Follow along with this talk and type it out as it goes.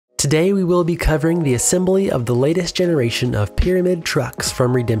Today we will be covering the assembly of the latest generation of pyramid trucks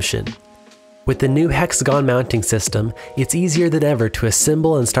from Redemption. With the new hexagon mounting system, it's easier than ever to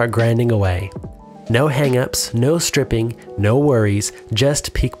assemble and start grinding away. No hang-ups, no stripping, no worries,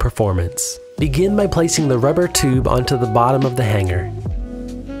 just peak performance. Begin by placing the rubber tube onto the bottom of the hanger.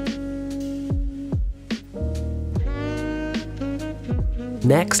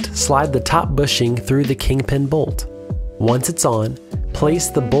 Next, slide the top bushing through the kingpin bolt. Once it's on, place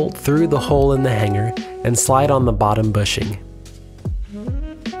the bolt through the hole in the hanger and slide on the bottom bushing.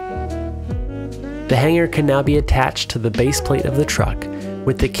 The hanger can now be attached to the base plate of the truck,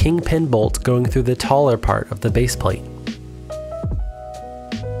 with the kingpin bolt going through the taller part of the base plate.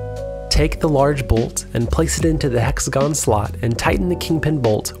 Take the large bolt and place it into the hexagon slot and tighten the kingpin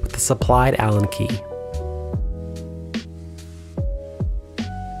bolt with the supplied Allen key.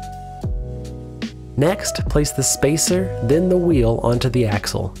 Next, place the spacer, then the wheel onto the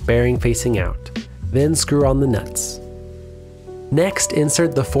axle, bearing facing out. Then screw on the nuts. Next,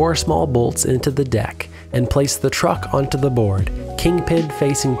 insert the 4 small bolts into the deck and place the truck onto the board, kingpin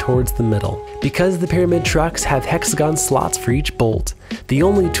facing towards the middle. Because the pyramid trucks have hexagon slots for each bolt, the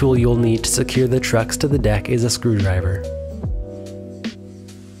only tool you'll need to secure the trucks to the deck is a screwdriver.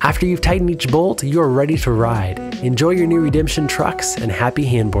 After you've tightened each bolt, you are ready to ride. Enjoy your new Redemption trucks and happy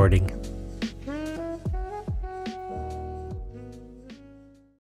handboarding.